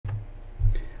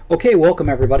Okay, welcome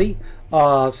everybody.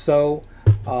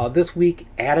 This week,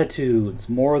 attitudes,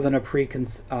 more than a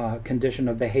precondition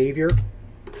of behavior.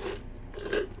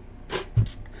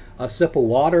 A sip of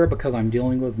water because I'm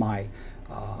dealing with my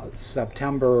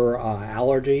September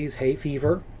allergies, hay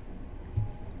fever.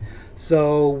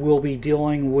 So we'll be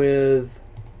dealing with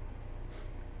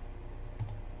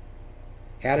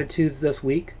attitudes this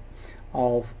week.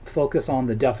 I'll focus on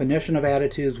the definition of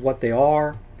attitudes, what they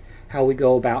are, how we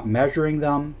go about measuring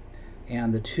them,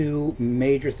 and the two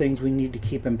major things we need to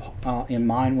keep in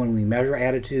mind when we measure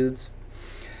attitudes.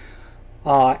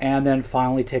 And then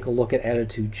finally take a look at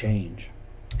attitude change.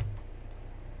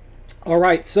 All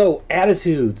right, so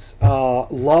attitudes.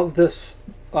 Love this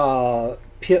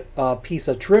piece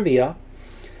of trivia.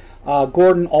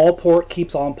 Gordon Allport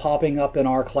keeps on popping up in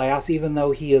our class, even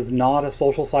though he is not a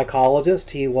social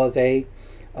psychologist. He was a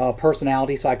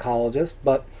personality psychologist,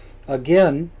 but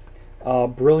again,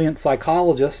 brilliant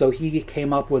psychologist. So he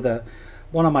came up with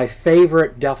one of my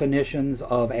favorite definitions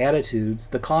of attitudes.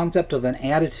 The concept of an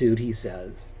attitude, he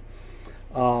says,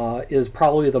 is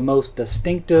probably the most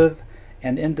distinctive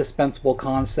and indispensable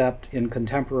concept in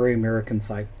contemporary American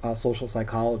social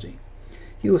psychology.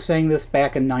 He was saying this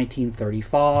back in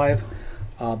 1935,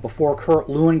 before Kurt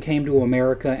Lewin came to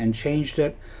America and changed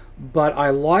it. But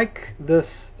I like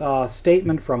this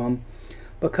statement from him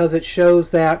because it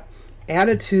shows that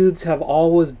attitudes have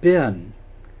always been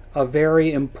a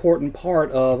very important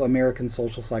part of American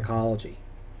social psychology,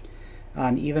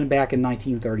 and even back in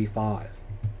 1935.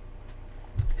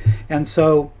 And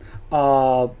so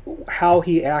how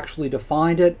he actually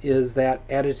defined it is that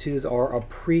attitudes are a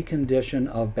precondition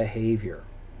of behavior.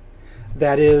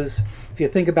 That is, if you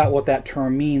think about what that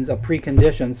term means, a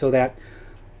precondition, so that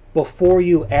before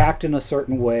you act in a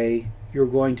certain way, you're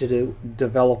going to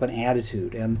develop an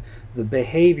attitude, and the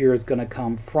behavior is going to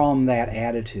come from that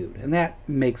attitude, and that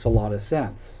makes a lot of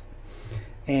sense.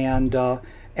 And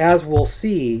as we'll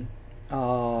see,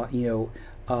 both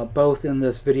in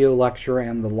this video lecture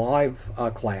and the live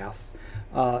class,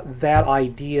 that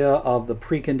idea of the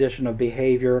precondition of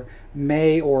behavior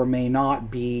may or may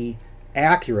not be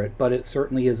accurate, but it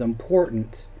certainly is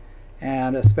important,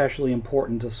 and especially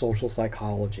important to social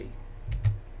psychology.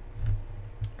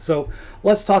 So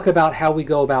let's talk about how we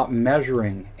go about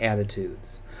measuring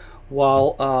attitudes.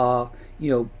 While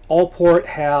Allport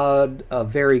had a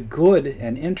very good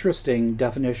and interesting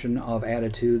definition of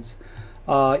attitudes,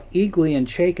 Eagley and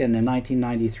Chaikin in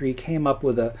 1993 came up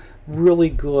with a really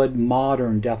good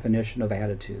modern definition of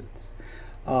attitudes.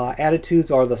 Attitudes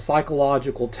are the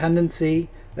psychological tendency,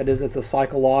 that is, it's a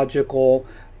psychological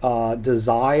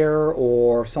desire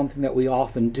or something that we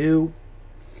often do,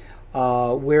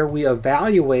 where we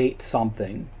evaluate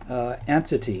something,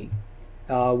 entity,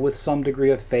 with some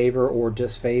degree of favor or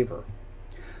disfavor.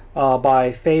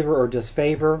 By favor or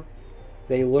disfavor,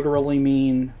 they literally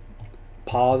mean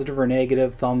positive or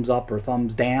negative, thumbs up or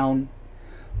thumbs down,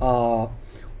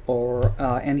 or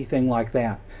anything like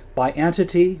that. By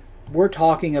entity, we're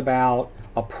talking about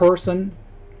a person,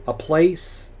 a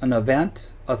place, an event,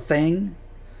 a thing.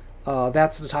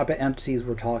 That's the type of entities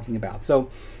we're talking about. So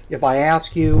if I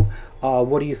ask you,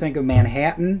 what do you think of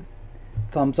Manhattan?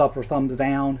 Thumbs up or thumbs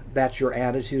down, that's your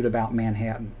attitude about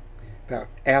Manhattan. If I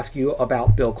ask you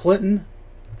about Bill Clinton,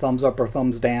 thumbs up or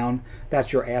thumbs down,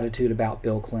 that's your attitude about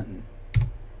Bill Clinton.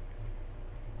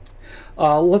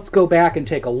 Let's go back and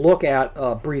take a look at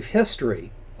a brief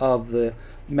history of the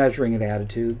measuring of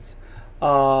attitudes.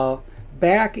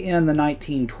 Back in the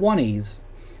 1920s,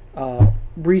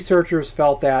 researchers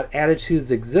felt that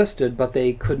attitudes existed, but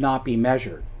they could not be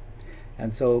measured.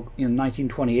 And so in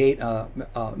 1928, an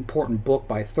important book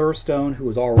by Thurstone, who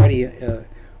was already a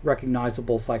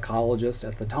recognizable psychologist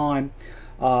at the time,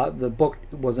 the book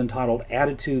was entitled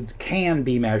Attitudes Can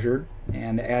Be Measured,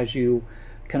 and as you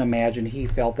can imagine, he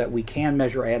felt that we can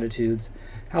measure attitudes.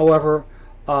 However,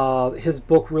 his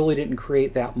book really didn't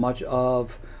create that much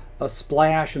of a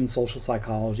splash in social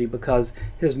psychology because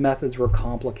his methods were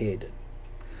complicated.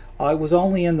 It was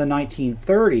only in the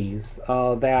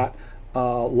 1930s that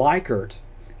Likert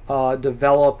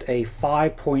developed a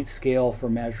 5-point scale for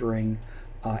measuring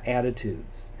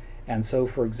attitudes. And so,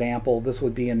 for example, this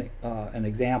would be an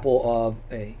example of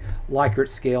a Likert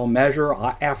scale measure.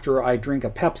 After I drink a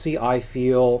Pepsi, I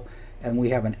feel, and we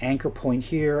have an anchor point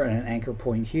here and an anchor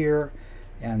point here,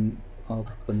 and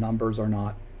the numbers are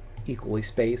not equally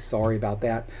spaced, sorry about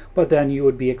that, but then you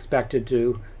would be expected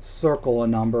to circle a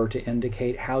number to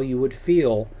indicate how you would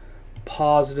feel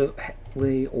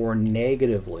positively or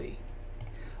negatively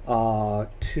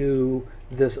to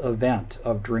this event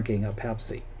of drinking a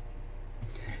Pepsi.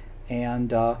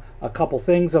 And a couple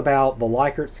things about the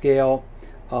Likert scale.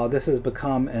 This has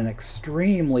become an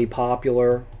extremely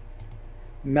popular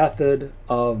method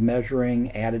of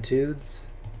measuring attitudes.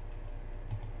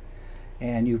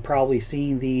 And you've probably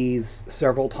seen these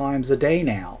several times a day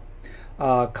now.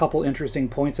 A couple interesting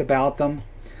points about them.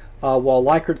 While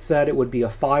Likert said it would be a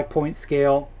 5-point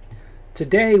scale,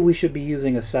 today we should be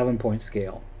using a 7-point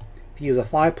scale. If you use a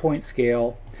 5-point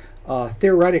scale,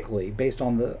 theoretically, based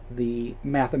on the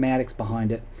mathematics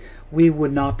behind it, we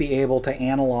would not be able to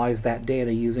analyze that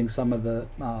data using some of the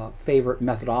favorite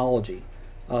methodology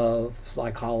of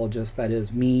psychologists, that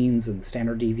is means and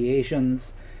standard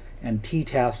deviations and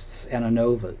t-tests and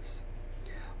ANOVAs.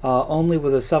 Only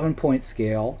with a 7-point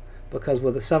scale, because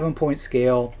with a 7-point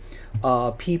scale,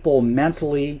 people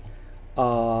mentally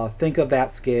think of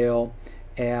that scale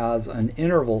as an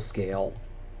interval scale,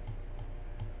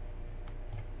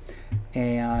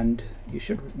 and you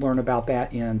should learn about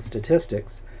that in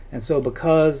statistics. And so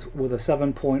because with a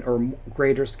 7-point or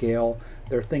greater scale,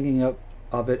 they're thinking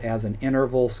of it as an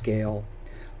interval scale,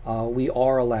 we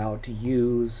are allowed to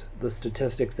use the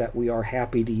statistics that we are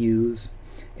happy to use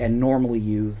and normally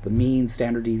use, the mean,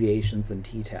 standard deviations, and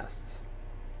t-tests.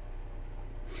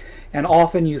 And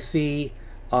often you see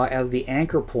as the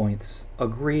anchor points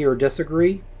agree or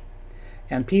disagree,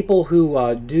 and people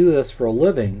who do this for a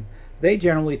living, they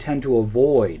generally tend to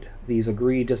avoid these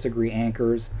agree-disagree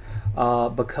anchors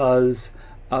because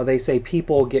they say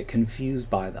people get confused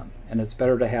by them, and it's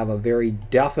better to have a very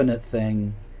definite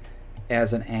thing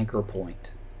as an anchor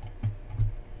point.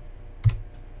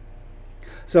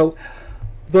 So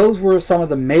those were some of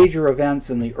the major events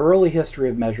in the early history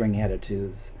of measuring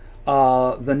attitudes.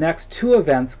 The next two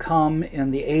events come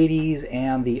in the 80s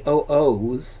and the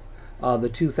 00s, the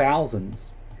 2000s.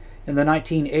 In the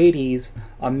 1980s,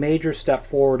 a major step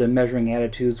forward in measuring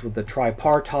attitudes with the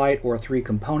tripartite or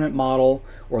 3-component model,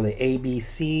 or the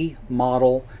ABC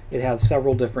model. It has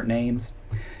several different names.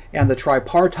 And the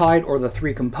tripartite or the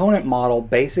 3-component model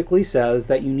basically says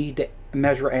that you need to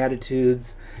measure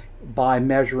attitudes by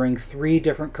measuring 3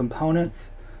 different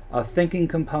components: a thinking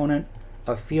component,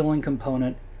 a feeling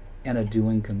component, and a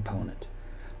doing component.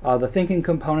 The thinking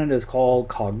component is called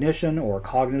cognition or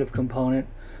cognitive component.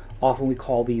 Often we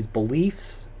call these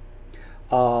beliefs.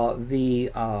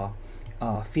 The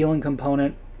feeling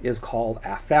component is called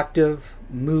affective,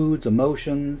 moods,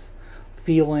 emotions,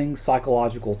 feelings,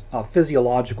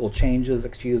 physiological changes,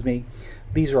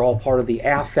 These are all part of the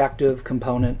affective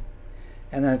component.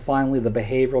 And then finally the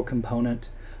behavioral component,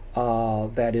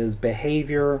 that is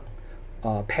behavior,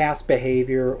 past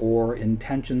behavior, or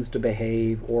intentions to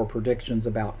behave, or predictions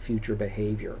about future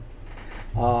behavior.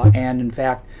 And in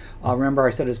fact, remember I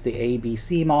said it's the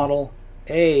ABC model.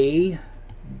 A,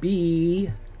 B,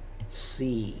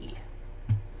 C.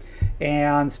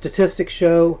 And statistics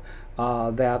show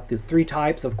that the 3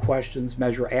 types of questions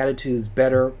measure attitudes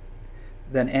better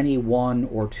than any 1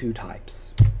 or 2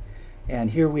 types. And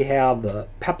here we have the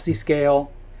Pepsi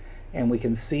scale, and we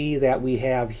can see that we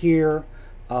have here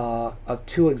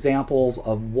 2 examples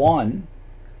of one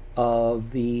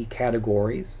of the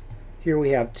categories. Here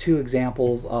we have 2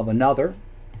 examples of another,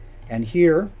 and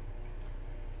here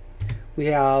we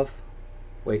have,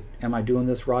 wait, am I doing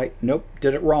this right? Nope,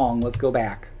 did it wrong. Let's go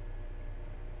back.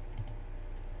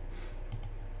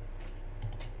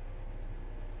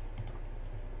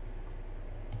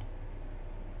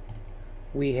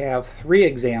 We have 3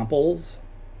 examples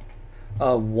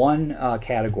of one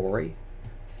category,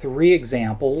 3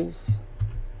 examples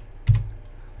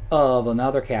of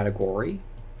another category,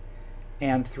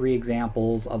 and 3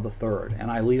 examples of the third. And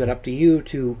I leave it up to you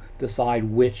to decide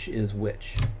which is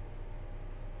which.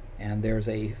 And there's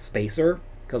a spacer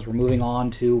because we're moving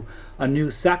on to a new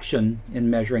section in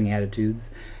measuring attitudes.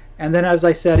 And then, as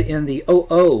I said, in the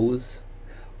OOs,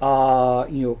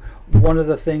 one of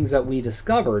the things that we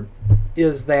discovered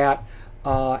is that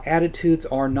attitudes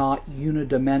are not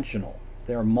unidimensional.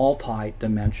 They're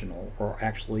multi-dimensional, or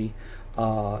actually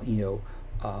bidimensional.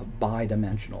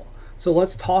 So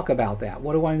let's talk about that.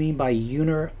 What do I mean by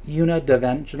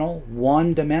unidimensional?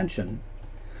 One dimension.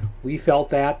 We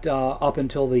felt that up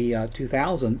until the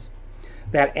 2000s,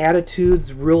 that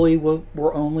attitudes really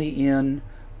were only in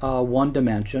one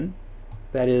dimension,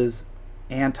 that is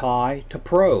anti to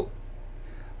pro.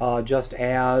 Just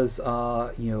as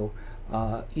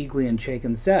Eagly and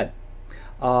Chaikin said.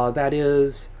 That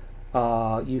is,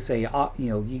 you say,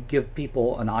 you give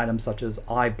people an item such as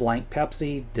I blank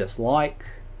Pepsi, dislike,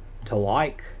 to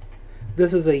like.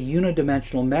 This is a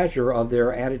unidimensional measure of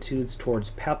their attitudes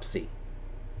towards Pepsi.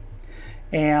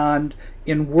 And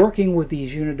in working with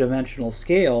these unidimensional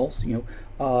scales,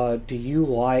 do you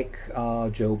like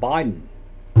Joe Biden?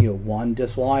 1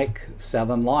 dislike,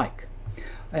 7 like.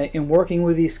 In working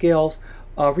with these scales,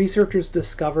 researchers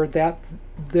discovered that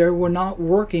they were not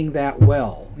working that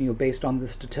well, based on the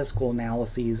statistical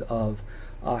analyses of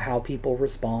how people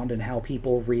respond and how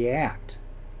people react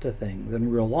to things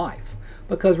in real life.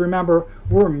 Because remember,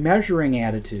 we're measuring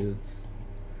attitudes,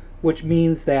 which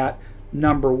means that,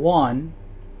 number one,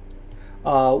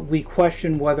 we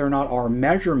question whether or not our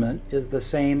measurement is the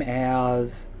same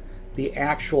as the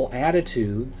actual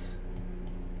attitudes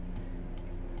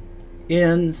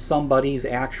in somebody's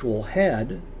actual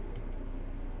head.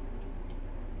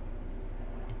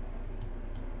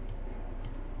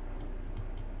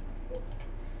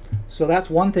 So that's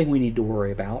one thing we need to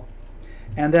worry about.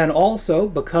 And then also,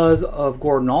 because of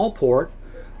Gordon Allport,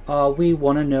 we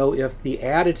want to know if the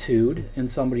attitude in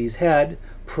somebody's head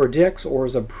predicts or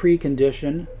is a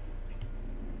precondition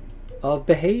of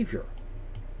behavior.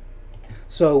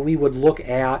 So we would look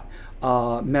at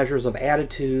measures of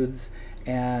attitudes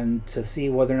and to see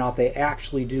whether or not they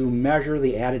actually do measure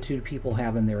the attitude people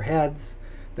have in their heads,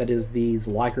 that is these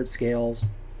Likert scales,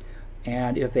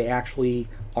 and if they actually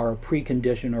are a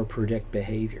precondition or predict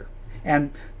behavior.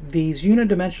 And these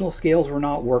unidimensional scales were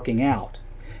not working out.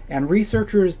 And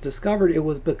researchers discovered it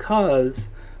was because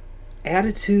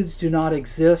attitudes do not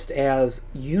exist as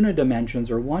unidimensions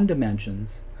or one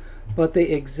dimensions, but they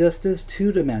exist as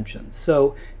two dimensions.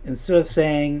 So instead of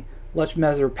saying, let's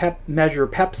measure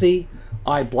Pepsi,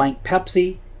 I blank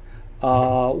Pepsi,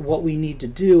 what we need to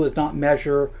do is not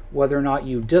measure whether or not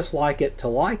you dislike it to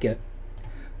like it,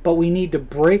 but we need to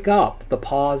break up the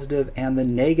positive and the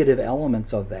negative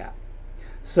elements of that.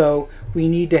 So we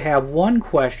need to have one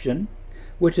question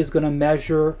which is going to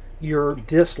measure your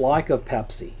dislike of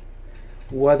Pepsi,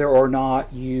 whether or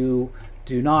not you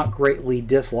do not greatly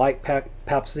dislike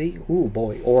Pepsi, ooh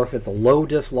boy, or if it's a low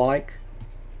dislike,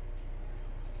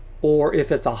 or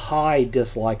if it's a high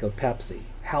dislike of Pepsi.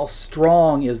 How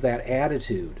strong is that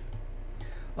attitude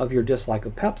of your dislike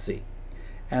of Pepsi?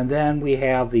 And then we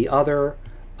have the other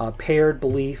paired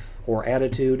belief or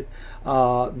attitude,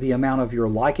 the amount of your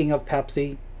liking of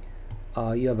Pepsi.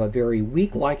 You have a very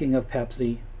weak liking of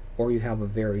Pepsi, or you have a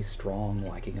very strong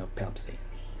liking of Pepsi.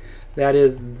 That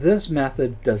is, this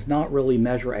method does not really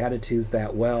measure attitudes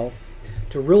that well.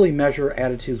 To really measure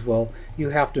attitudes well, you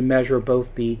have to measure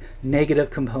both the negative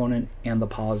component and the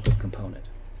positive component.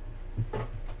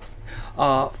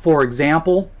 For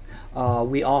example,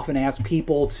 we often ask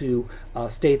people to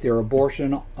state their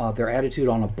attitude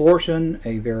on abortion,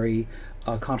 a very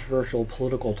controversial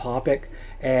political topic,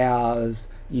 as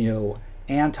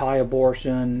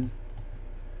anti-abortion,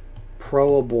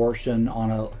 pro-abortion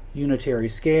on a unitary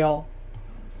scale.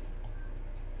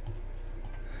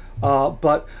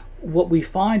 But what we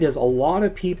find is a lot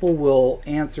of people will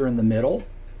answer in the middle,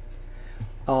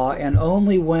 and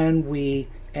only when we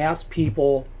ask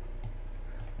people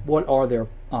what are their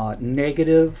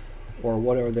negative or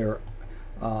what are their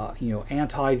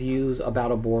anti-views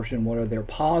about abortion, what are their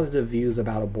positive views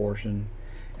about abortion,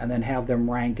 and then have them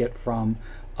rank it from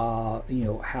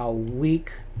how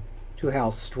weak to how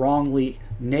strongly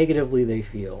negatively they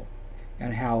feel,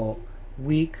 and how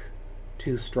weak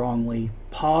to strongly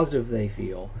positive they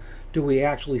feel, do we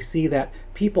actually see that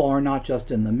people are not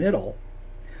just in the middle.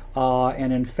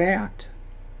 And in fact,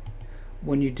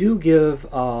 when you do give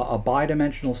a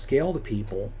bidimensional scale to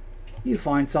people, you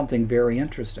find something very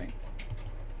interesting.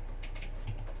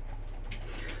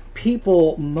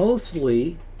 People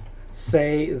mostly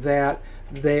say that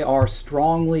they are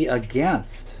strongly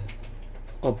against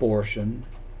abortion,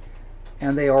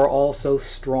 and they are also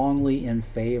strongly in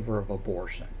favor of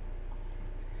abortion.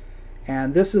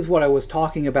 And this is what I was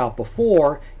talking about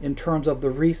before in terms of the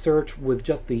research with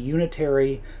just the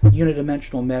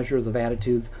unidimensional measures of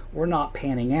attitudes were not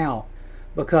panning out,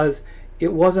 because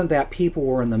it wasn't that people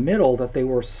were in the middle, that they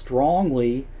were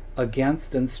strongly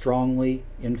against and strongly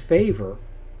in favor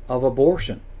of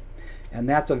abortion. And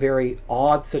that's a very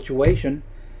odd situation,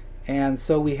 and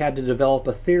so we had to develop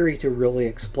a theory to really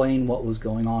explain what was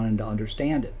going on and to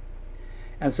understand it.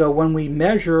 And so when we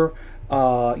measure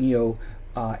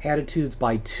attitudes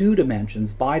by two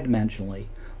dimensions, bidimensionally,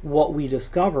 what we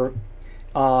discover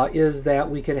is that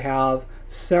we could have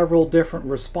several different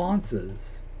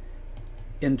responses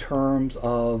in terms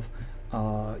of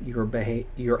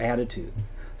your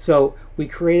attitudes. So we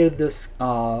created this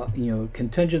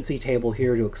contingency table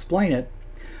here to explain it.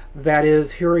 That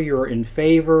is, here are your in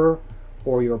favor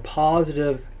or your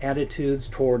positive attitudes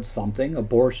towards something,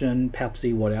 abortion,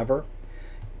 Pepsi, whatever.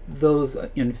 Those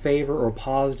in favor or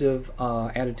positive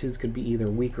attitudes could be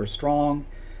either weak or strong,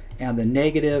 and the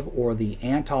negative or the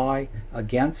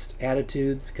anti-against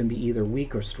attitudes can be either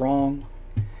weak or strong.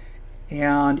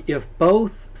 And if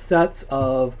both sets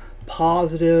of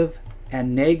positive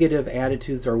and negative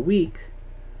attitudes are weak,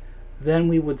 then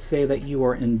we would say that you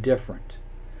are indifferent.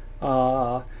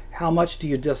 How much do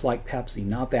you dislike Pepsi?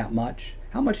 Not that much.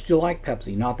 How much do you like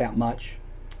Pepsi? Not that much.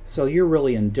 So you're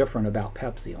really indifferent about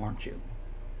Pepsi, aren't you?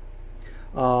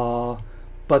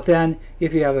 But then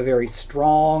if you have a very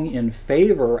strong in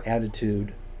favor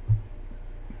attitude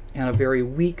and a very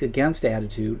weak against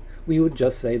attitude, we would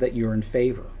just say that you're in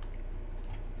favor.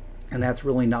 And that's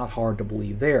really not hard to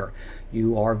believe there.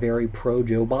 You are very pro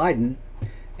Joe Biden,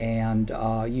 and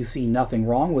you see nothing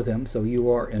wrong with him, so you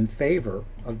are in favor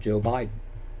of Joe Biden.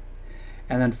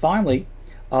 And then finally,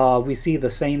 we see the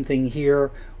same thing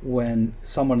here when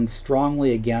someone's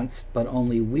strongly against but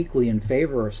only weakly in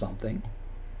favor of something.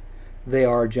 They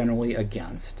are generally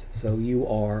against. So you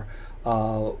are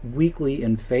weakly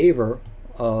in favor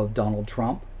of Donald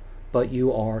Trump, but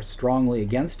you are strongly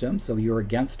against him, so you're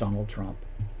against Donald Trump.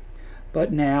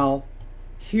 But now,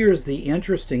 here's the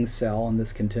interesting cell in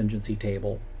this contingency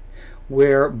table,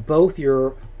 where both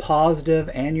your positive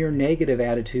and your negative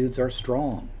attitudes are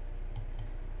strong.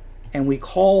 And we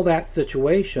call that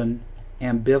situation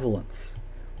ambivalence,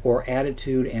 or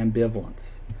attitude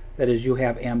ambivalence. That is, you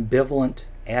have ambivalent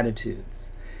attitudes.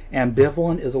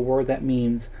 Ambivalent is a word that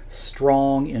means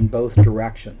strong in both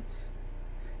directions.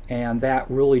 And that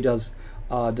really does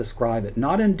describe it.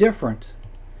 Not indifferent.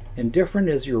 Indifferent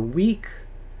is you're weak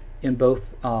in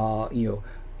both,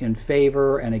 in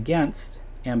favor and against.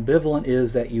 Ambivalent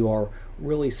is that you are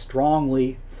really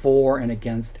strongly for and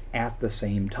against at the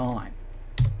same time.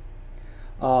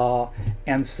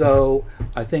 And so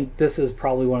I think this is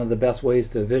probably one of the best ways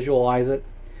to visualize it.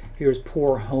 Here's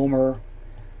poor Homer,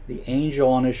 the angel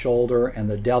on his shoulder, and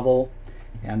the devil.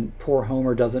 And poor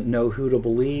Homer doesn't know who to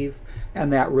believe.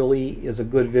 And that really is a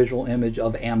good visual image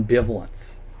of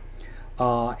ambivalence.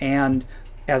 And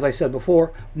as I said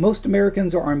before, most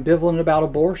Americans are ambivalent about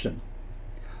abortion.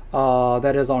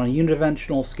 That is, on a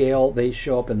unidimensional scale, they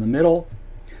show up in the middle.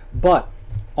 But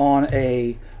on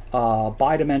a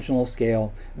bidimensional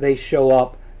scale, they show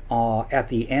up at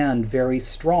the end very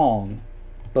strong,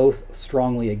 both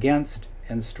strongly against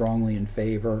and strongly in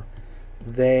favor.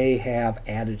 They have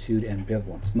attitude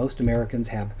ambivalence. Most Americans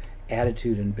have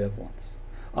attitude ambivalence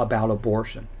about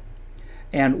abortion.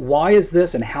 And why is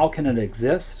this, and how can it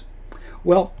exist?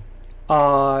 Well,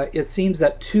 it seems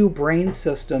that two brain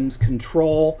systems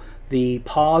control the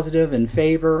positive in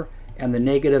favor and the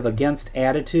negative against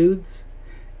attitudes.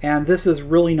 And this is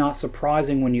really not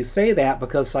surprising when you say that,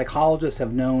 because psychologists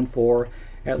have known for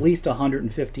at least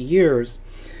 150 years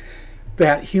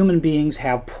that human beings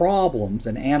have problems,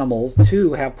 and animals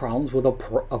too have problems with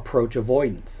approach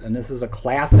avoidance. And this is a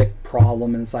classic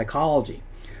problem in psychology,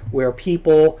 where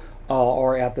people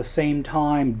are at the same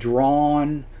time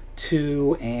drawn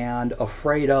to and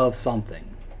afraid of something.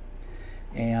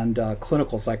 And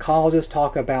clinical psychologists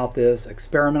talk about this,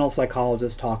 experimental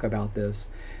psychologists talk about this,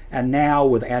 and now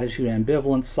with attitude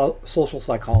ambivalence, social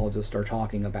psychologists are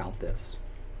talking about this.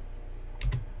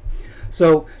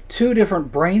 So two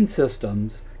different brain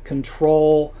systems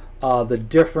control the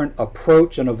different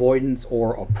approach and avoidance,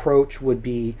 or approach would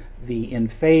be the in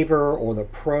favor or the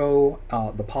pro,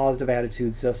 the positive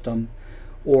attitude system,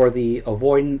 or the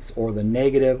avoidance or the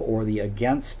negative or the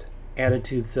against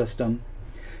attitude system.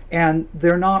 And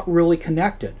they're not really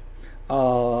connected.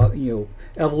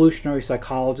 Evolutionary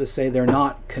psychologists say they're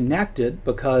not connected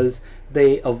because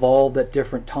they evolved at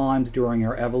different times during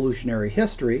our evolutionary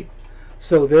history.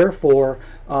 So therefore,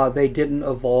 they didn't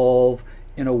evolve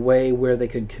in a way where they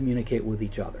could communicate with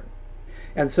each other.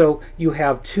 And so you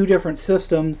have two different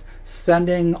systems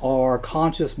sending our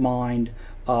conscious mind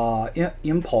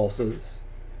impulses,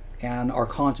 and our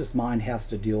conscious mind has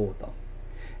to deal with them.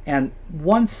 And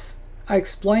once I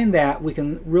explain that, we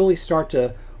can really start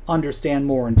to understand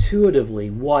more intuitively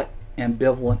what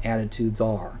ambivalent attitudes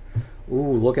are.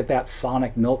 Ooh, look at that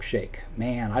Sonic milkshake.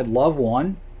 Man, I'd love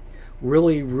one.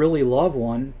 Really, really love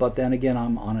one, but then again,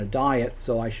 I'm on a diet,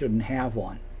 so I shouldn't have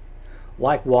one.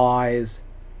 Likewise,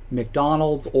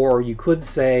 McDonald's, or you could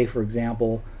say, for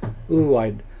example, ooh,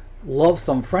 I'd love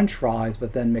some French fries,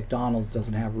 but then McDonald's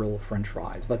doesn't have real French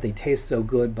fries, but they taste so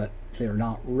good, but they're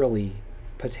not really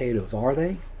potatoes, are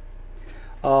they?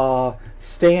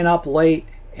 Staying up late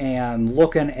and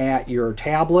looking at your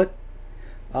tablet,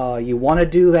 you want to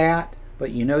do that,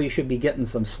 but you know you should be getting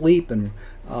some sleep and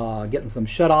getting some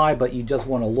shut-eye, but you just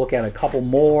want to look at a couple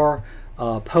more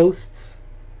posts.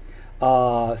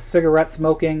 Cigarette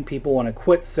smoking, people want to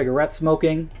quit cigarette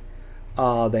smoking.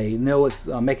 They know it's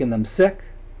making them sick,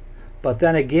 but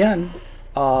then again,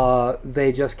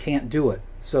 they just can't do it.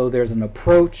 So there's an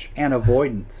approach and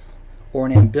avoidance, or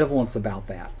an ambivalence about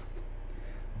that.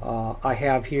 I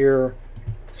have here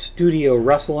studio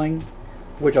wrestling,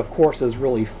 which of course is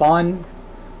really fun,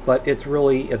 but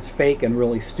it's fake and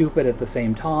really stupid at the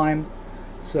same time.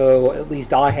 So at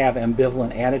least I have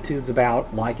ambivalent attitudes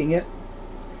about liking it.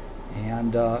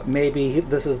 And maybe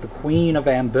this is the queen of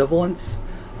ambivalence,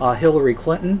 Hillary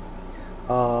Clinton.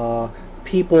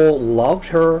 People loved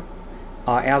her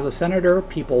as a senator.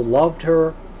 People loved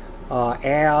her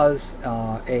as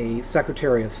a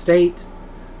Secretary of State.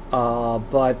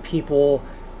 But people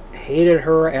hated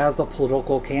her as a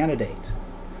political candidate.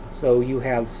 So you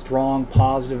have strong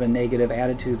positive and negative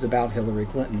attitudes about Hillary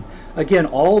Clinton. Again,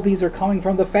 all of these are coming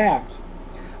from the fact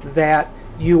that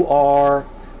you are,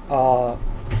 let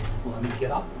me get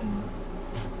up.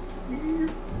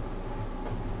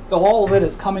 All of it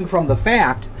is coming from the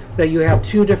fact that you have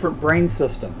two different brain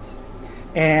systems.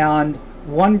 And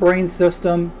one brain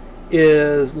system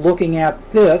is looking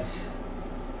at this,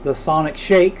 the sonic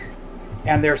shake,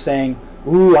 and they're saying,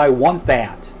 ooh, I want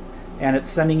that. And it's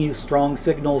sending you strong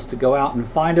signals to go out and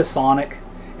find a sonic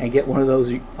and get one of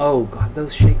those. Oh God,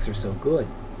 those shakes are so good.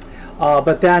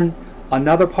 But then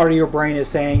another part of your brain is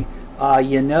saying,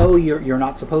 you know, you're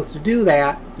not supposed to do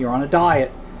that. You're on a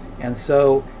diet. And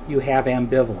so you have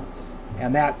ambivalence.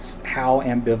 And that's how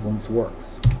ambivalence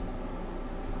works.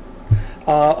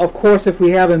 Of course, if we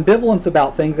have ambivalence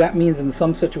about things, that means in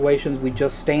some situations we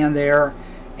just stand there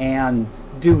and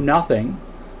do nothing.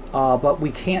 But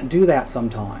we can't do that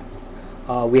sometimes.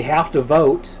 We have to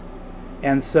vote,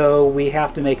 and so we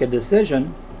have to make a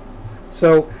decision.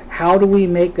 So how do we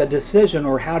make a decision,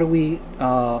 or how do we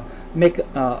make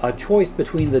a choice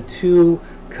between the two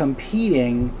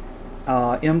competing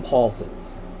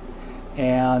impulses?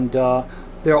 And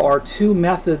there are two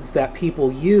methods that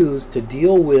people use to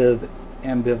deal with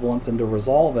ambivalence and to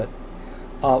resolve it.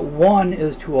 One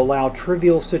is to allow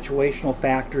trivial situational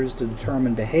factors to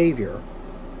determine behavior.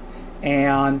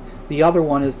 And the other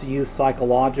one is to use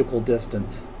psychological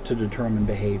distance to determine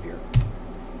behavior.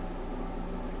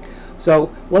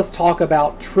 So let's talk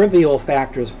about trivial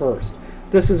factors first.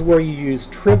 This is where you use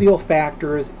trivial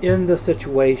factors in the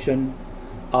situation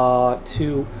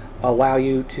to allow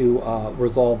you to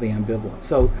resolve the ambivalence.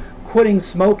 So quitting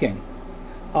smoking.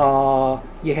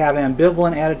 You have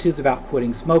ambivalent attitudes about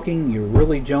quitting smoking. You're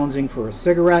really jonesing for a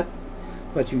cigarette,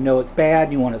 but you know it's bad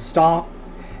and you want to stop.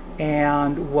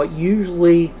 And what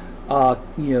usually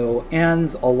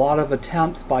ends a lot of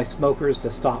attempts by smokers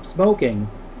to stop smoking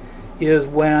is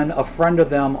when a friend of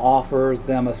them offers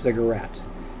them a cigarette.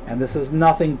 And this is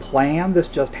nothing planned, this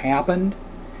just happened,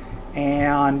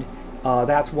 and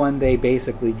that's when they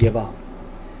basically give up.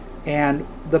 And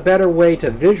the better way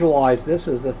to visualize this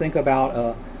is to think about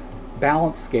a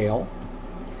balance scale,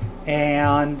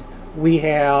 and we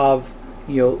have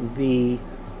the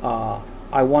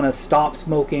I want to stop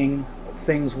smoking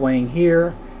things weighing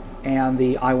here, and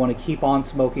the I want to keep on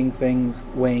smoking things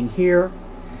weighing here.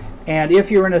 And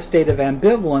if you're in a state of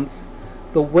ambivalence,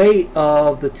 the weight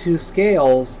of the two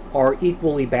scales are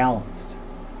equally balanced.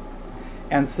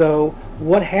 And so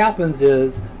what happens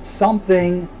is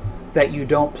something that you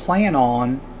don't plan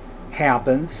on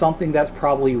happens, something that's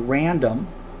probably random.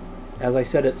 As I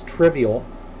said, it's trivial,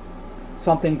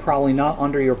 something probably not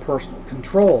under your personal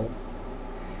control.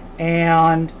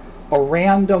 And a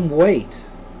random weight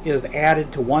is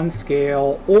added to one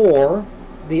scale or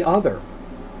the other.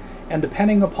 And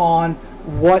depending upon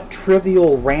what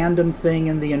trivial random thing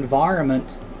in the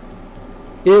environment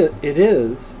it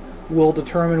is, will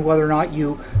determine whether or not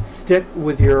you stick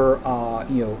with your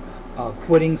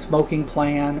quitting smoking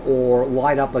plan or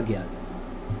light up again.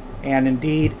 And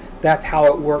indeed, that's how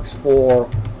it works for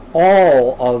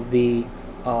all of the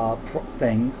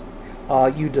things.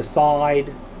 You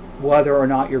decide whether or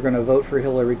not you're going to vote for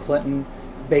Hillary Clinton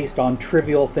based on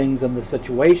trivial things in the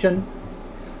situation.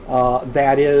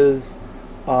 That is,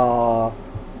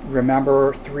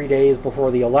 remember 3 days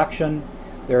before the election,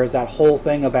 there is that whole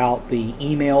thing about the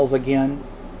emails again.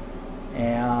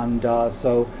 And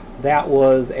so that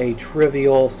was a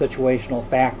trivial situational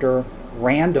factor,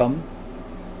 random,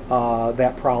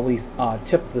 that probably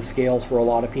tipped the scales for a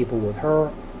lot of people with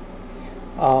her.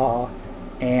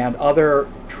 And other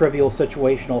trivial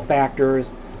situational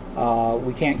factors,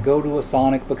 we can't go to a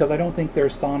Sonic because I don't think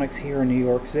there's Sonics here in New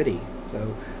York City.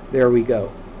 So there we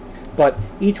go. But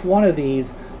each one of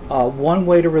these, one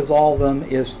way to resolve them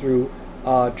is through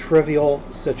trivial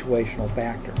situational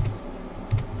factors.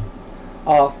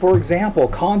 For example,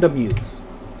 condom use.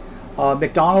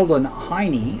 McDonald and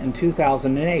Heine in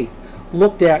 2008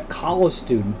 looked at college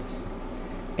students,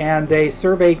 and they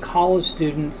surveyed college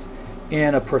students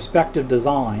in a prospective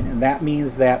design, and that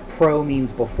means that pro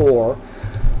means before.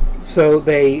 So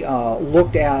they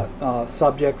looked at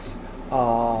subjects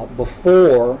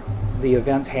before the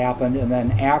events happened and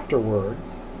then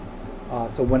afterwards.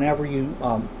 So whenever you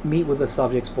meet with the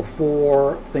subjects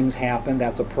before things happen,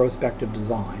 that's a prospective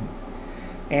design.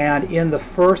 And in the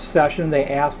first session, they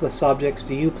asked the subjects,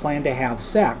 do you plan to have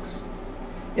sex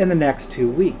in the next 2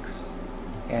 weeks?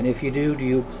 And if you do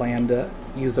you plan to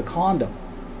use a condom?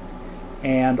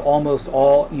 And almost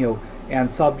all,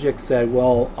 and subjects said,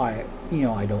 well, I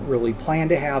don't really plan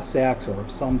to have sex, or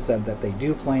some said that they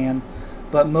do plan,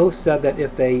 but most said that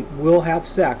if they will have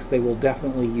sex, they will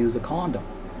definitely use a condom.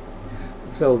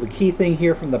 So the key thing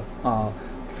here from the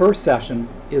first session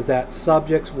is that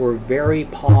subjects were very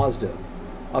positive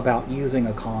about using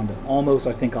a condom. Almost,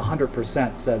 I think,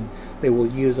 100% said they will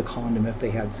use a condom if they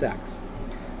had sex.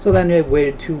 So then they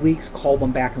waited 2 weeks, called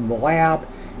them back in the lab,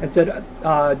 and said,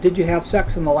 did you have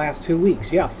sex in the last 2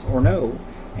 weeks? Yes or no?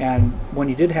 And when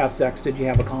you did have sex, did you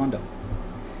have a condom?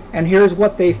 And here's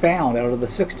what they found. Out of the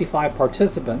 65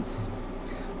 participants,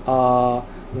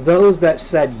 those that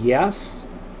said yes,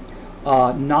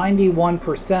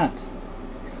 91%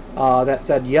 that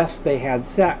said yes, they had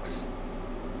sex.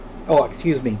 Oh,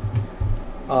 excuse me.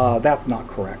 That's not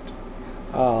correct.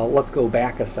 Let's go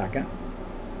back a second.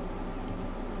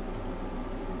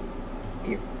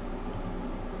 Here.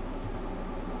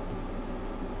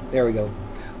 There we go.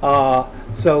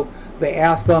 So they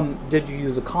asked them, did you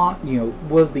use a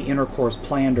was the intercourse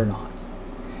planned or not?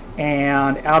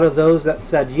 And out of those that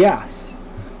said yes,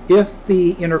 if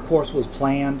the intercourse was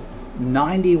planned,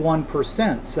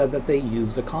 91% said that they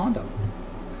used a condom.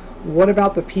 What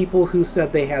about the people who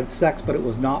said they had sex but it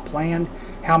was not planned?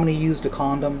 How many used a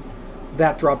condom?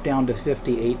 That dropped down to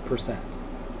 58%.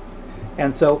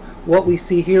 And so what we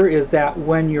see here is that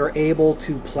when you're able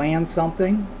to plan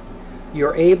something,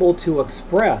 you're able to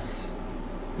express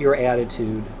your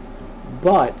attitude,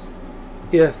 but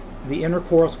if the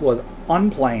intercourse was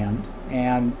unplanned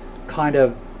and kind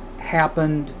of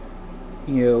happened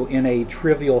in a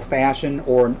trivial fashion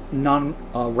or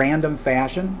random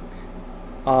fashion,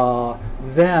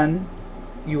 then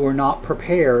you were not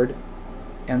prepared,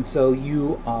 and so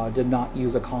you did not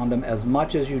use a condom as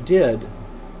much as you did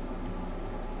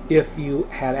if you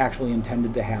had actually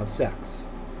intended to have sex.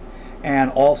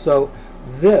 And also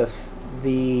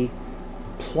the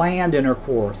planned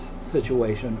intercourse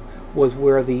situation was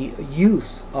where the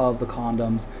use of the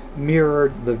condoms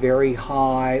mirrored the very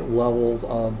high levels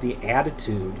of the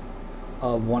attitude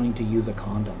of wanting to use a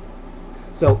condom.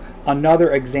 So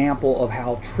another example of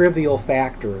how trivial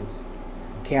factors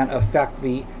can affect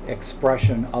the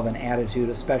expression of an attitude,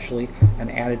 especially an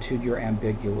attitude you're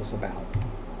ambiguous about.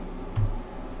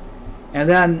 And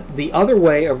then the other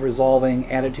way of resolving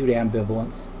attitude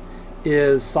ambivalence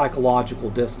is psychological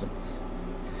distance.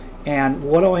 And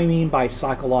what do I mean by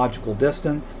psychological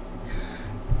distance?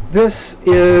 This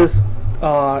is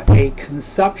a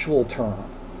conceptual term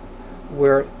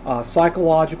where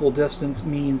psychological distance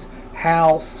means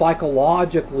how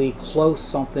psychologically close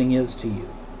something is to you.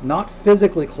 Not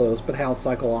physically close, but how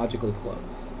psychologically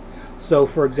close. So,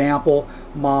 for example,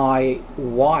 my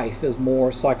wife is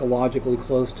more psychologically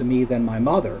close to me than my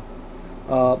mother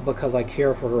because I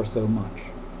care for her so much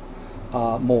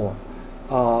more.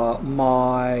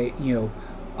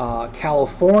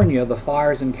 California, the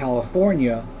fires in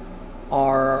California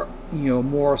are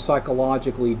more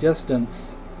psychologically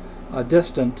distant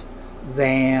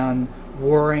than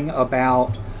worrying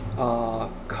about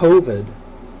COVID,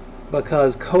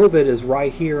 because COVID is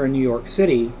right here in New York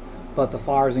City, but the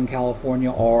fires in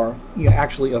California are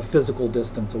actually a physical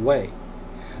distance away.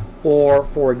 Or,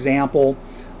 for example,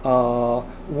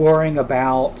 worrying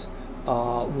about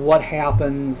what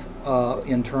happens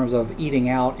in terms of eating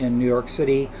out in New York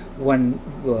City when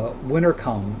the winter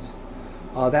comes.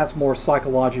 That's more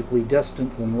psychologically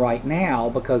distant than right now,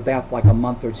 because that's like a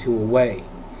month or two away,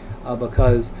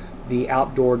 because the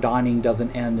outdoor dining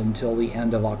doesn't end until the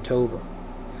end of October.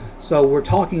 So we're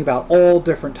talking about all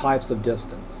different types of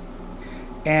distance.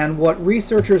 And what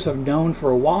researchers have known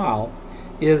for a while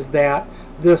is that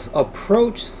this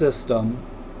approach system,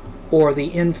 or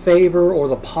the in favor or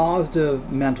the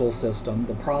positive mental system,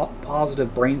 the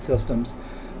positive brain systems,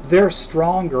 they're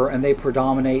stronger and they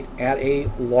predominate at a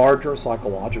larger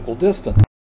psychological distance.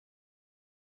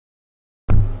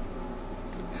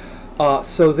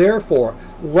 So therefore,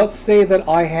 let's say that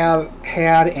I have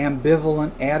had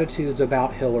ambivalent attitudes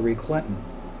about Hillary Clinton.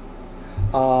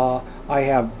 I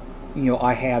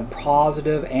had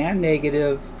positive and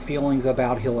negative feelings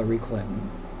about Hillary Clinton,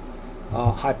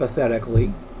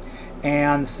 hypothetically.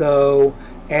 And so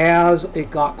as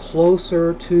it got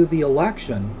closer to the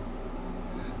election,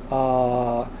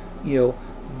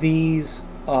 these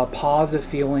positive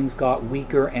feelings got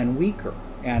weaker and weaker,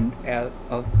 and at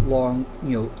a long,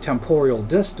 temporal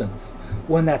distance,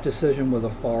 when that decision was a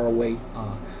far away,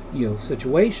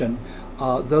 situation,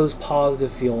 those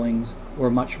positive feelings were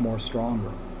much more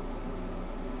stronger.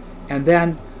 And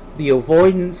then the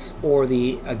avoidance or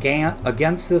the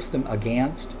against system,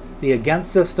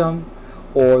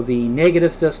 or the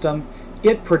negative system,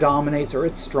 it predominates, or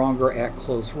it's stronger at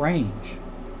close range.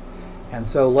 And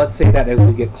so let's say that as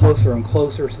we get closer and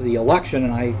closer to the election,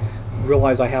 and I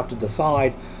realize I have to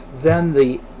decide, then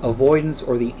the avoidance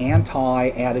or the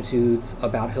anti-attitudes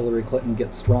about Hillary Clinton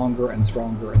get stronger and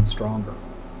stronger and stronger.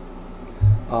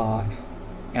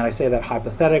 And I say that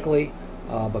hypothetically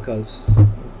because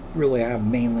really I have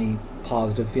mainly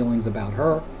positive feelings about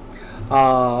her.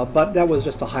 But that was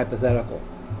just a hypothetical.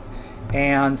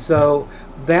 And so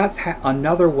that's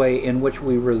another way in which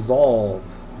we resolve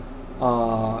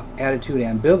attitude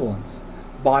ambivalence,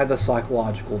 by the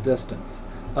psychological distance.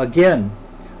 Again,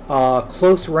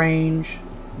 close range,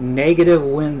 negative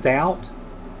wins out.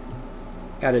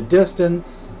 At a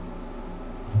distance,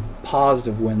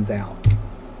 positive wins out.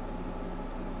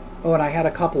 Oh, and I had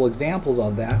a couple examples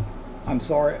of that. I'm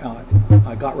sorry,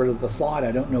 I got rid of the slide.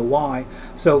 I don't know why.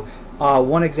 So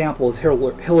one example is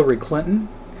Hillary Clinton.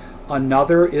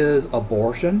 Another is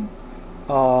abortion.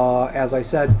 As I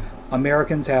said,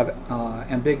 Americans have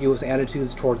ambiguous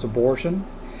attitudes towards abortion.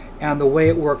 And the way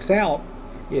it works out,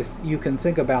 if you can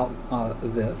think about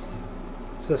this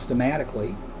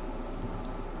systematically,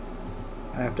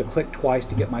 I have to click twice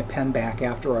to get my pen back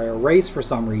after I erase for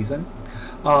some reason.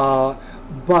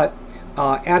 But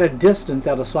at a distance,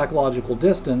 at a psychological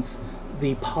distance,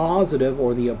 the positive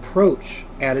or the approach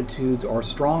attitudes are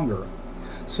stronger.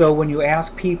 So when you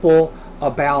ask people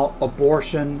about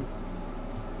abortion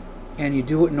and you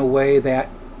do it in a way that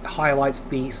highlights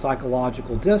the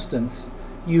psychological distance,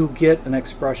 you get an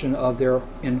expression of their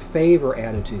in favor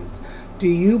attitudes. Do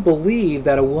you believe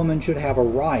that a woman should have a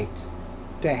right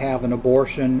to have an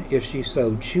abortion if she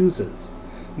so chooses?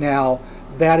 Now,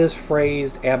 that is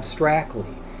phrased abstractly,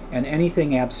 and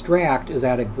anything abstract is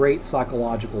at a great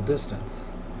psychological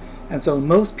distance. And so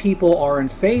most people are in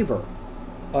favor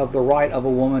of the right of a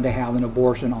woman to have an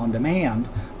abortion on demand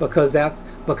because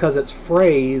it's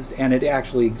phrased and it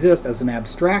actually exists as an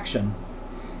abstraction.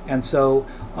 And so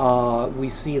we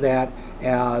see that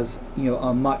as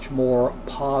a much more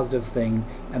positive thing,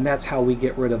 and that's how we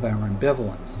get rid of our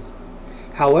ambivalence.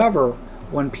 However,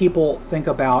 when people think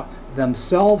about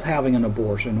themselves having an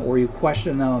abortion, or you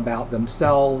question them about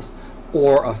themselves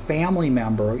or a family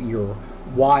member, your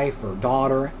wife or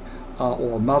daughter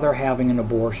or mother having an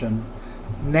abortion,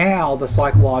 now the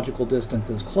psychological distance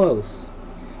is close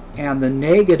and the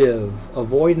negative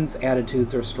avoidance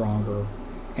attitudes are stronger,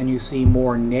 and you see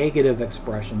more negative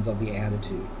expressions of the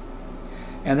attitude.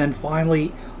 And then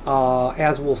finally,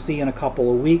 as we'll see in a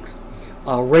couple of weeks,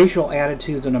 racial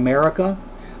attitudes in America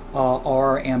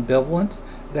are ambivalent.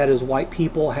 That is, white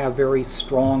people have very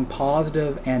strong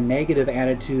positive and negative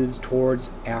attitudes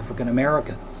towards African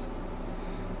Americans.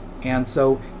 And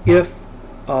so if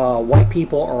white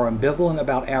people are ambivalent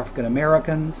about African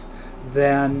Americans,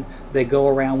 then they go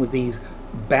around with these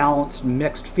balanced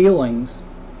mixed feelings,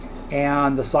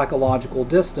 and the psychological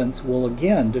distance will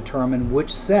again determine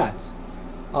which set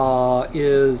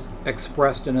is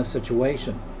expressed in a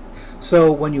situation.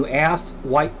 So when you ask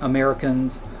white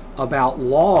Americans about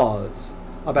laws,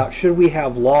 about should we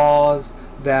have laws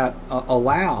that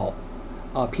allow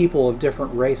people of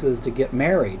different races to get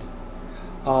married,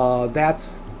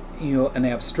 that's an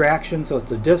abstraction, so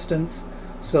it's a distance,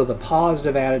 so the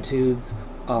positive attitudes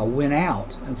win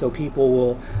out, and so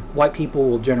white people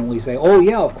will generally say, oh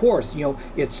yeah, of course,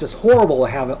 it's just horrible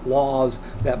to have laws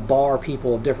that bar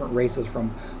people of different races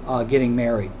from getting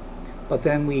married. But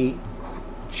then we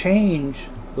change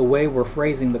the way we're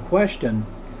phrasing the question.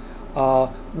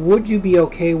 Would you be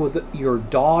okay with your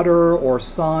daughter or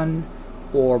son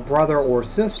or brother or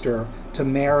sister to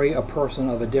marry a person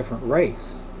of a different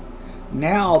race?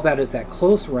 Now that it's at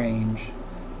close range,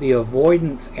 the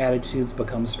avoidance attitudes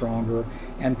become stronger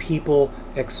and people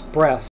express